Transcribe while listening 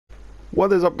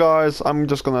What is up, guys? I'm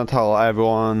just gonna tell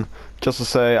everyone just to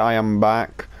say I am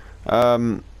back.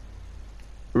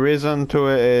 Reason to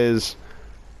it is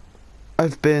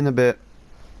I've been a bit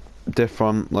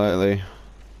different lately.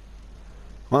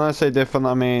 When I say different,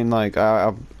 I mean like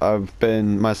I've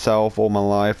been myself all my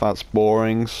life. That's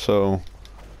boring. So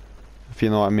if you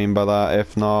know what I mean by that.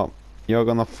 If not, you're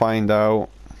gonna find out.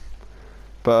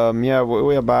 But yeah,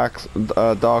 we are back.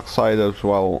 DarkSiders.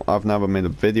 Well, I've never made a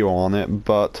video on it,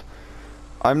 but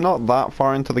I'm not that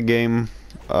far into the game.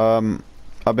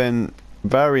 I've been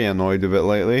very annoyed with it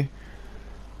lately,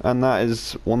 and that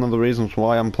is one of the reasons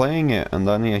why I'm playing it, and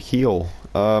I need a heal.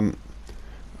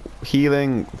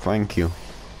 Healing, thank you.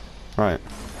 Right,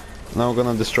 now we're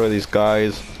gonna destroy these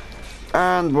guys,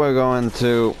 and we're going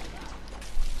to,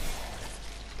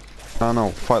 I don't know,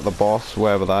 fight the boss,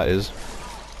 wherever that is.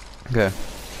 Okay.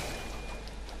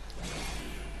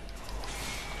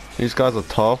 These guys are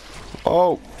tough.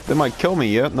 Oh! They might kill me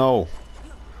yet. No.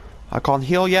 I can't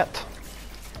heal yet.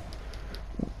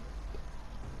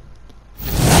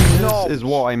 No. This is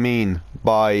what I mean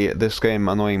by this game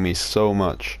annoying me so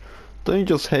much. Don't you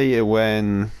just hate it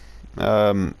when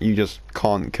you just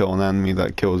can't kill an enemy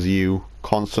that kills you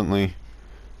constantly?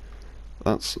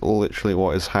 That's literally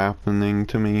what is happening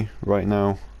to me right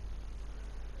now.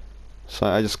 So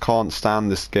I just can't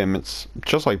stand this game. It's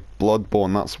just like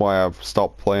Bloodborne. That's why I've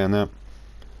stopped playing it.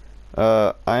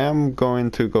 I am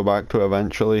going to go back to it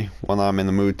eventually when I'm in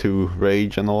the mood to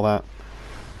rage and all that.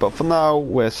 But for now,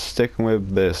 we're sticking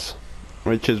with this,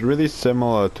 which is really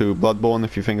similar to Bloodborne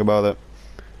if you think about it.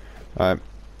 I'm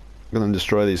gonna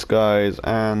destroy these guys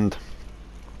and...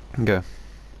 okay.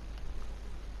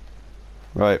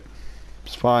 Right.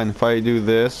 It's fine if I do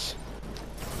this.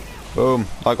 Boom.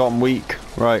 I got him weak.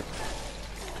 Right.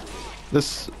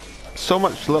 This... so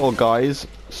much little guys.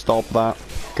 Stop that.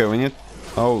 Okay, we need...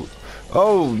 oh.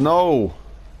 Oh no!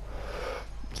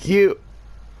 You...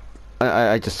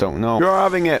 I just don't know. You're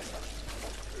having it!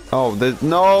 Oh, there's...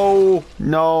 no!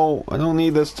 No! I don't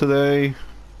need this today.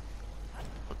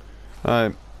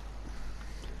 Alright.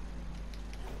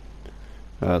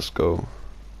 Let's go.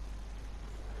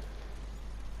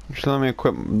 Just let me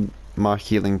equip my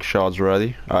healing shards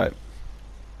ready. Alright.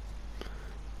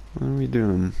 What are we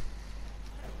doing?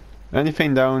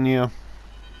 Anything down here?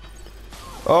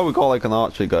 Oh, we got like an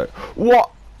archery guy.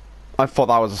 What? I thought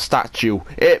that was a statue.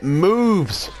 It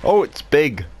moves! Oh, it's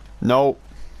big. No.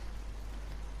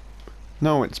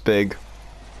 No, it's big.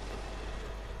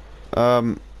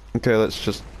 Okay, let's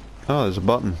just... oh, there's a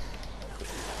button.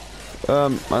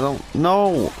 I don't...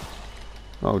 no!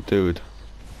 Oh, dude.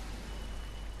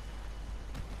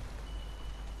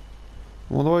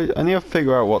 What do I need to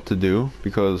figure out what to do,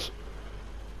 because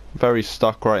I'm very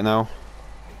stuck right now.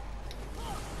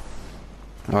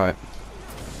 Alright.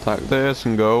 Attack this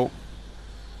and go.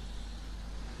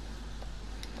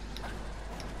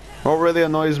 What really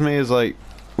annoys me is like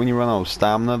when you run out of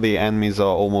stamina, the enemies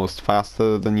are almost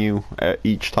faster than you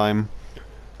each time.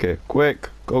 Okay, quick,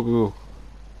 go go go.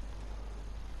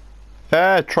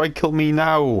 Yeah, try kill me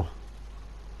now.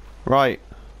 Right.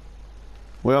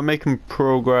 We are making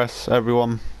progress,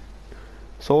 everyone.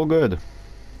 It's all good.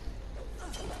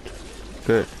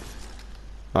 Good.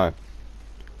 Alright.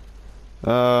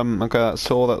 Okay,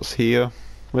 that's all that's here.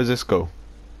 Where's this go?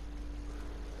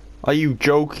 Are you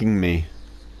joking me?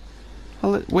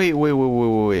 Wait.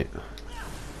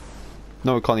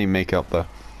 No, we can't even make it up there.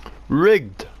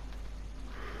 Rigged!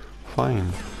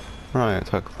 Fine. Right,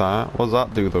 attack that. What does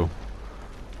that do though?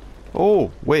 Oh,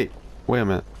 wait a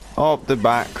minute. Oh, they're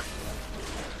back.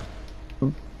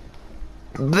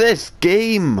 This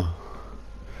game!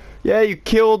 Yeah, you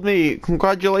killed me!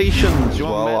 Congratulations!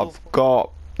 Well, I've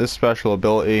got this special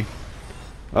ability.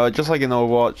 Just like in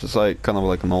Overwatch, it's like kind of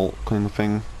like an ult kind of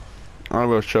thing. I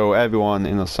will show everyone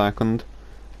in a second.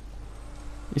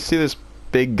 You see this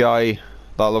big guy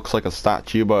that looks like a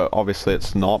statue, but obviously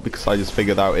it's not because I just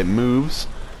figured out it moves.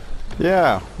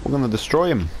 Yeah, we're gonna destroy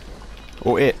him.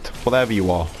 Or it, whatever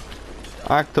you are.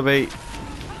 Activate.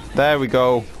 There we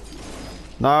go.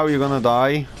 Now you're gonna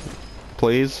die.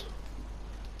 Please.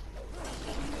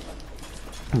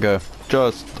 Okay,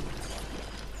 just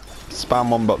spam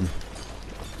one button.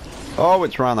 Oh,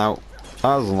 it's ran out. That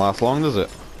doesn't last long, does it?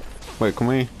 Wait, can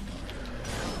we?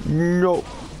 No.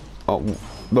 Oh,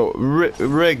 no,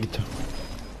 rigged.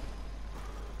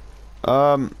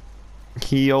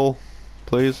 Heal,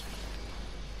 please.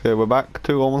 Okay, we're back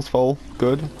to almost full.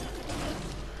 Good.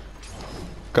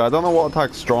 Okay, I don't know what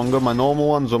attack's stronger, my normal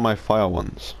ones or my fire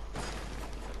ones.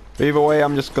 Either way,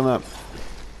 I'm just gonna...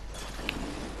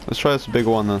 let's try this big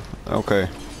one then. Okay.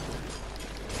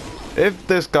 If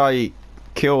this guy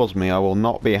kills me, I will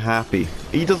not be happy.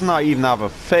 He does not even have a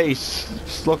face.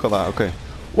 Just look at that, okay.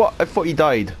 What? I thought he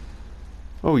died.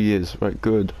 Oh, he is. Right,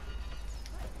 good.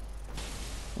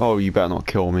 Oh, you better not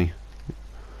kill me.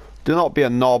 Do not be a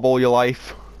knob all your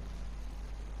life.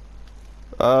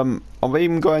 Have I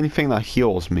even got anything that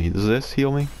heals me? Does this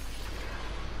heal me?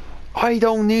 I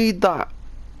don't need that.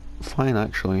 Fine,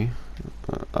 actually.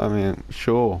 I mean,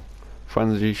 sure.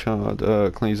 Frenzy shard.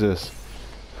 Can I use this?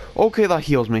 Okay, that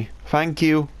heals me. Thank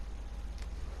you.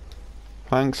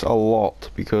 Thanks a lot,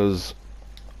 because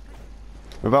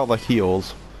without the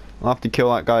heals, I'll have to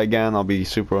kill that guy again. I'll be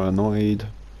super annoyed.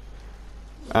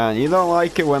 And you don't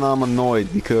like it when I'm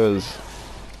annoyed because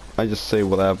I just say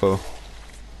whatever.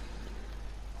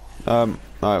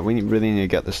 Alright, we really need to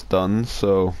get this done,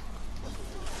 so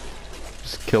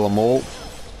just kill them all.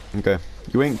 Okay,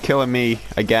 you ain't killing me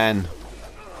again,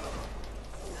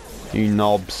 you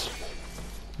knobs.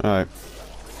 Alright,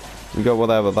 we got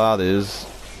whatever that is.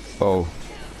 Oh,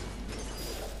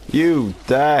 you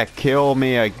dare kill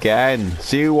me again?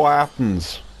 See what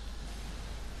happens.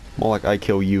 More like I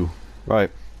kill you.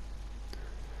 Right.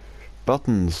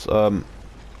 Buttons. What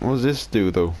does this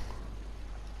do though?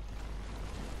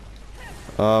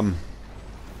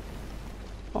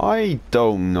 I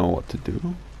don't know what to do.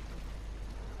 Do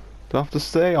I have to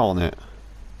stay on it?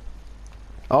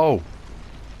 Oh.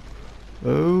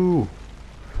 Oh.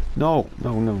 No,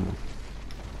 no, no, no.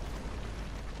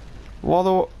 What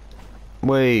the...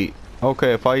 Wait.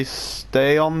 Okay, if I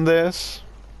stay on this...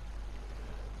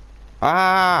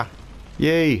 Ah!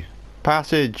 Yay!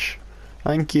 Passage!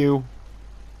 Thank you.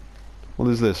 What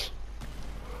is this?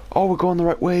 Oh, we're going the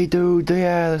right way, dude.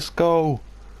 Yeah, let's go.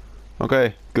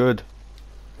 Okay, good.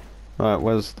 Right,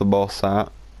 where's the boss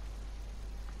at?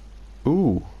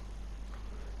 Ooh.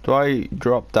 Do I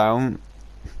drop down?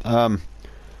 Got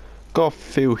a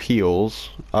few heals.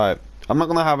 Alright, I'm not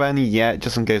gonna have any yet,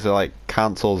 just in case it like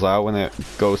cancels out when it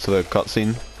goes to the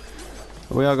cutscene.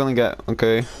 We are gonna get,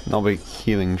 okay, another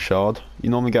healing shard. You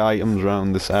normally get items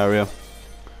around this area.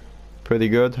 Pretty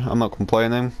good, I'm not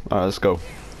complaining. Alright, let's go.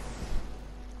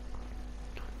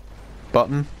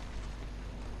 Button.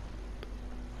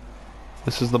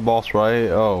 This is the boss, right?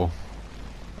 Oh.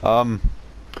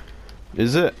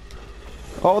 Is it?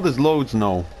 Oh, there's loads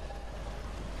now.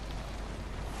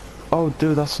 Oh,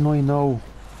 dude, that's annoying. No.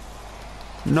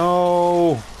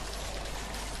 No.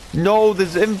 No,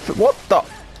 there's what the?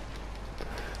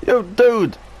 Yo,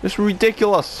 dude, it's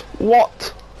ridiculous.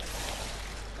 What?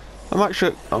 I'm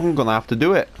gonna have to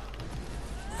do it.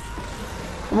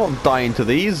 I'm not dying to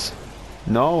these.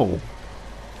 No.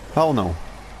 Hell no.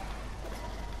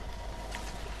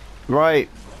 Right.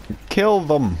 Kill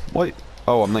them. What?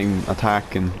 Oh, I'm not even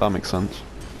attacking. That makes sense.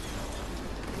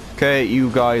 Okay, you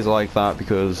guys like that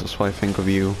because that's what I think of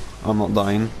you. I'm not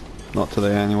dying. Not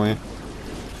today anyway.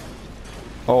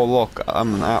 Oh look,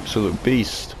 I'm an absolute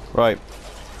beast. Right.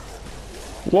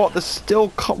 What? There's still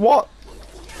what?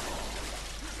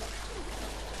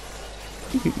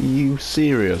 You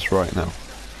serious right now?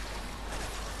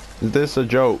 Is this a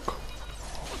joke?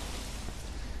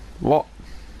 What?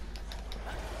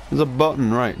 There's a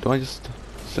button, right? Do I just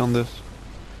stay on this?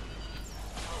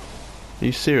 Are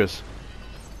you serious?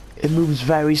 It moves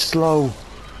very slow.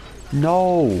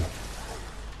 No.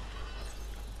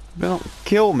 Don't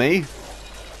kill me.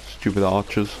 Stupid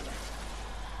archers.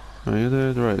 Are you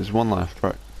there? Right, there's one left,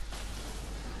 right.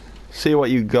 See what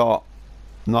you got.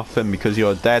 Nothing, because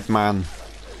you're a dead man.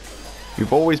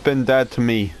 You've always been dead to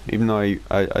me, even though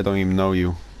I don't even know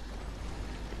you.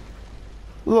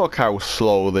 Look how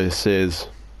slow this is.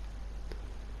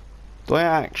 Do I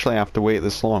actually have to wait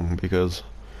this long? Because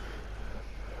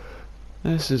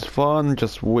this is fun,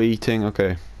 just waiting.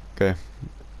 Okay, okay.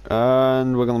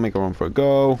 And we're gonna make a run for a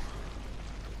go.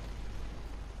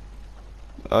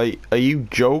 Are you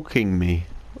joking me?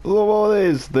 What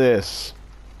is this?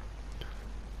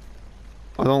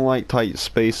 I don't like tight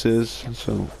spaces,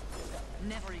 so...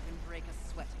 Never even break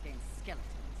a sweat against skeletons.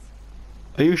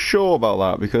 Are you sure about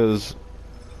that? Because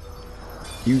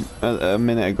you a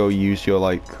minute ago used your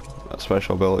like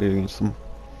special ability against them.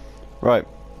 Right.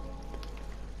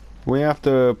 We have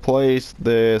to place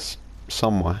this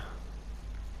somewhere.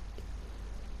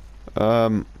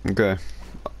 Okay.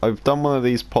 I've done one of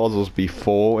these puzzles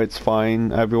before. It's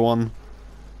fine, everyone.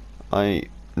 I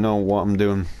know what I'm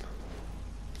doing.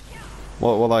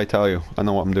 What will I tell you? I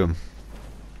know what I'm doing.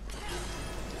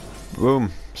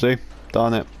 Boom. See?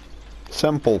 Done it.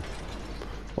 Simple.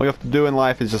 All you have to do in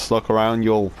life is just look around.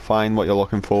 You'll find what you're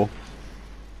looking for.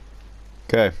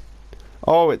 Okay.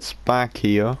 Oh, it's back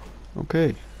here.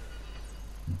 Okay.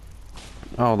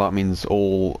 Oh, that means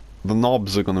all the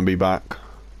knobs are going to be back.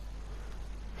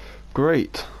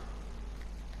 Great.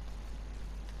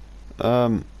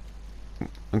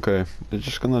 Okay, we're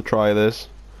just gonna try this.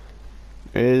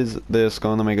 Is this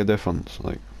gonna make a difference?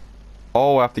 Like,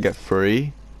 oh, I have to get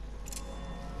 3?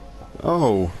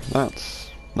 Oh, that's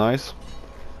nice.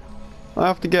 I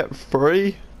have to get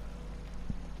 3?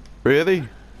 Really?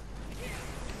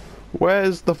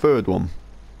 Where's the 3rd one?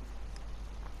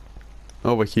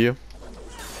 Over here.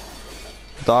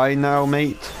 Die now,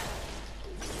 mate.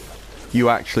 You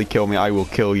actually kill me, I will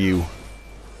kill you.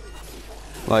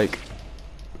 Like...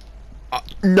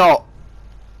 no!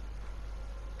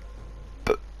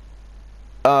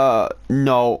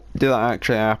 No. Did that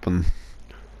actually happen?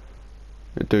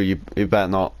 Dude, you better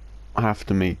not have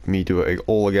to make me do it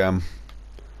all again.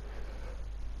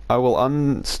 I will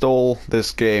uninstall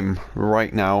this game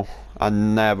right now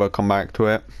and never come back to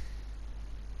it.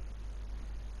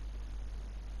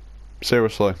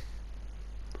 Seriously.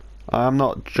 I'm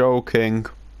not joking.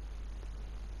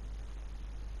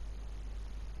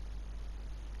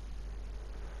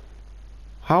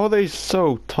 How are they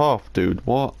so tough, dude?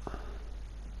 What?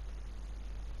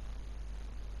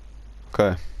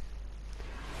 Okay.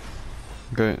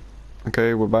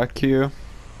 Okay, we're back here.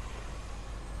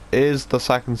 Is the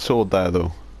 2nd sword there,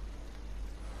 though?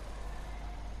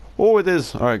 Oh, it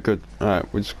is! Alright, good.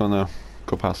 Alright, we're just gonna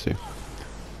go past you.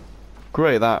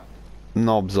 Great, that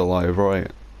knob's alive, right.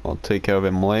 I'll take care of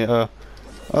him later.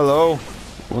 Hello!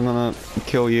 We're gonna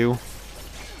kill you.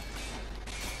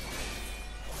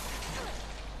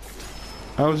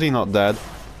 How is he not dead?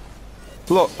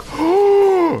 Look!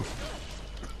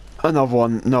 Another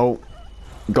one. No.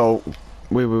 Go.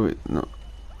 Wait. No.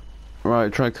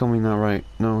 Right, try kill me now, right.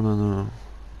 No.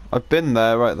 I've been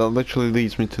there, right, that literally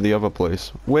leads me to the other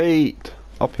place. Wait!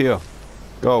 Up here.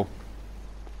 Go.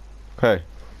 Okay.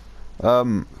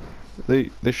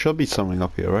 There should be something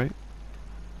up here, right?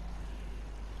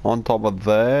 On top of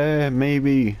there,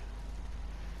 maybe?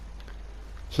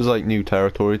 This is like new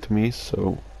territory to me,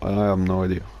 so I have no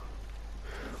idea.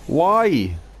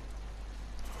 Why?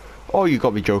 Oh, you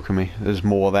gotta be joking me. There's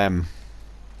more of them.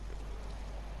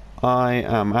 I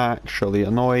am actually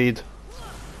annoyed.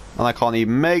 And I can't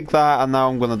even make that, and now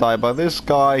I'm gonna die by this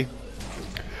guy.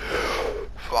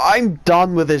 I'm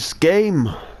done with this game.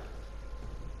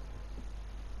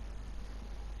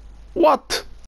 What?